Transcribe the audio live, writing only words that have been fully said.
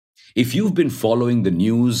If you've been following the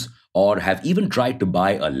news or have even tried to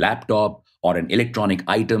buy a laptop or an electronic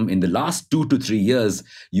item in the last 2 to 3 years,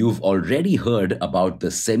 you've already heard about the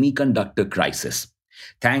semiconductor crisis.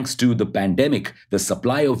 Thanks to the pandemic, the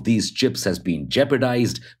supply of these chips has been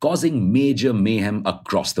jeopardized, causing major mayhem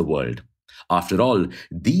across the world. After all,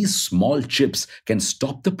 these small chips can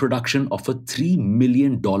stop the production of a $3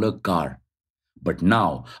 million car. But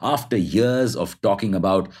now, after years of talking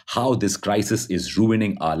about how this crisis is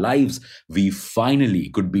ruining our lives, we finally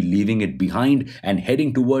could be leaving it behind and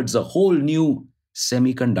heading towards a whole new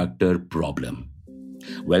semiconductor problem.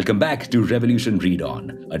 Welcome back to Revolution Read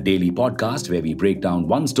On, a daily podcast where we break down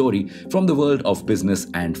one story from the world of business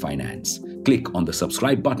and finance. Click on the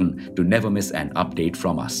subscribe button to never miss an update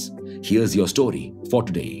from us. Here's your story for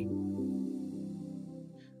today.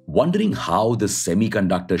 Wondering how the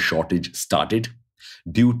semiconductor shortage started?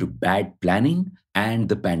 Due to bad planning and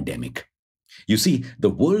the pandemic. You see, the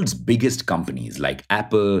world's biggest companies like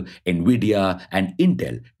Apple, Nvidia, and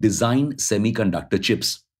Intel design semiconductor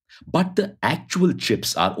chips. But the actual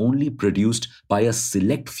chips are only produced by a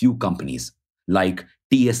select few companies like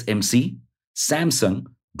TSMC, Samsung,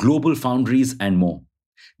 Global Foundries, and more.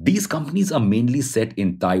 These companies are mainly set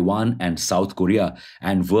in Taiwan and South Korea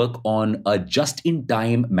and work on a just in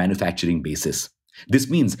time manufacturing basis. This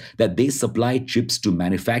means that they supply chips to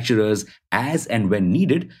manufacturers as and when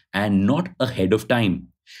needed and not ahead of time.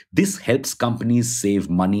 This helps companies save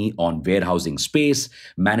money on warehousing space,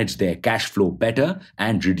 manage their cash flow better,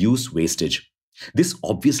 and reduce wastage. This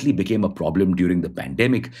obviously became a problem during the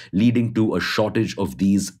pandemic, leading to a shortage of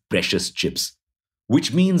these precious chips,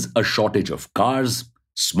 which means a shortage of cars,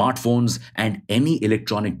 smartphones, and any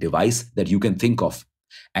electronic device that you can think of.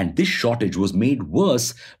 And this shortage was made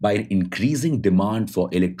worse by an increasing demand for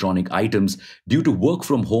electronic items due to work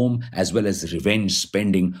from home as well as revenge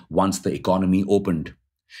spending once the economy opened.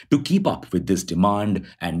 To keep up with this demand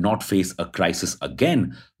and not face a crisis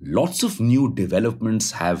again, lots of new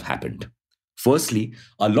developments have happened. Firstly,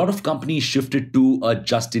 a lot of companies shifted to a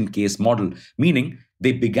just in case model, meaning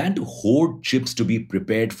they began to hoard chips to be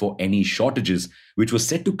prepared for any shortages, which was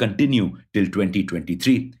set to continue till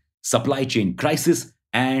 2023, supply chain crisis,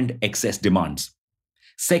 and excess demands.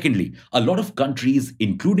 Secondly, a lot of countries,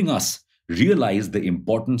 including us, realized the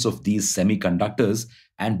importance of these semiconductors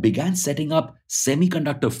and began setting up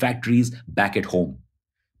semiconductor factories back at home.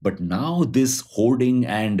 But now, this hoarding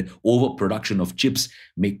and overproduction of chips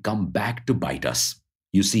may come back to bite us.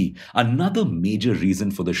 You see, another major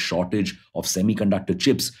reason for the shortage of semiconductor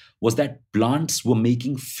chips was that plants were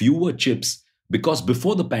making fewer chips because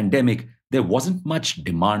before the pandemic, there wasn't much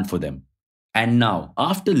demand for them. And now,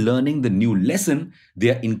 after learning the new lesson, they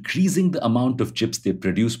are increasing the amount of chips they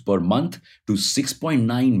produce per month to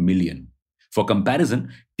 6.9 million. For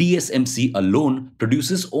comparison, TSMC alone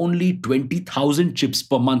produces only 20,000 chips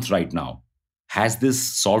per month right now. Has this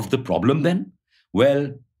solved the problem then?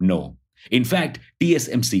 Well, no. In fact,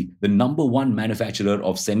 TSMC, the number one manufacturer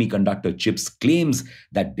of semiconductor chips, claims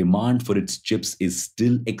that demand for its chips is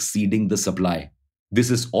still exceeding the supply.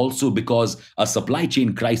 This is also because a supply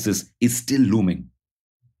chain crisis is still looming.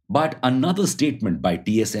 But another statement by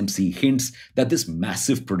TSMC hints that this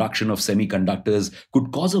massive production of semiconductors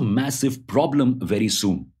could cause a massive problem very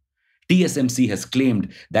soon. TSMC has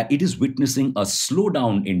claimed that it is witnessing a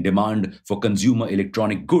slowdown in demand for consumer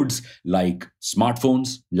electronic goods like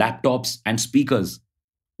smartphones, laptops, and speakers.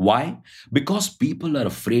 Why? Because people are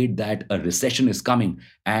afraid that a recession is coming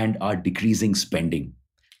and are decreasing spending.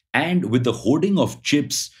 And with the hoarding of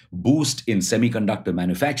chips boost in semiconductor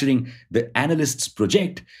manufacturing, the analysts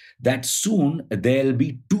project that soon there'll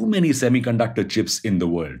be too many semiconductor chips in the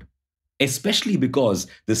world, especially because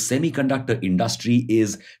the semiconductor industry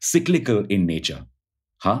is cyclical in nature.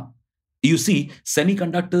 Huh? You see,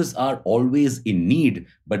 semiconductors are always in need,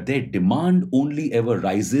 but their demand only ever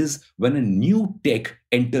rises when a new tech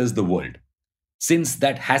enters the world. Since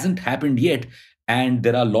that hasn't happened yet, and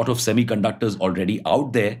there are a lot of semiconductors already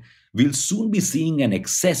out there, we'll soon be seeing an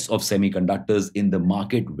excess of semiconductors in the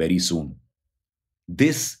market very soon.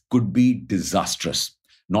 This could be disastrous,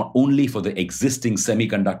 not only for the existing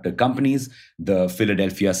semiconductor companies. The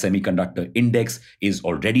Philadelphia Semiconductor Index is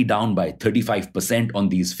already down by 35% on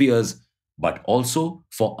these fears, but also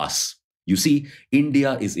for us. You see,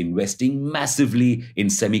 India is investing massively in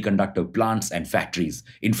semiconductor plants and factories.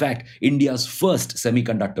 In fact, India's first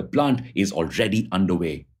semiconductor plant is already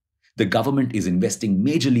underway. The government is investing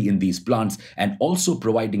majorly in these plants and also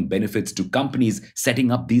providing benefits to companies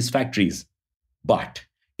setting up these factories. But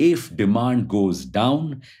if demand goes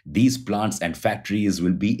down, these plants and factories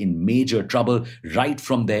will be in major trouble right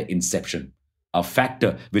from their inception, a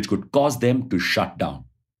factor which could cause them to shut down.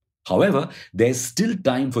 However, there's still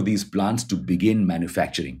time for these plants to begin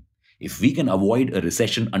manufacturing. If we can avoid a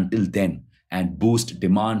recession until then and boost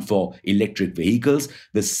demand for electric vehicles,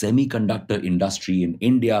 the semiconductor industry in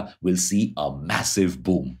India will see a massive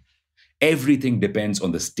boom. Everything depends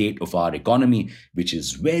on the state of our economy, which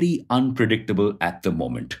is very unpredictable at the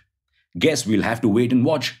moment. Guess we'll have to wait and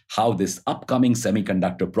watch how this upcoming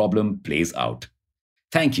semiconductor problem plays out.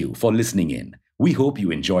 Thank you for listening in. We hope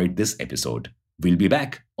you enjoyed this episode. We'll be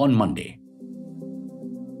back on Monday.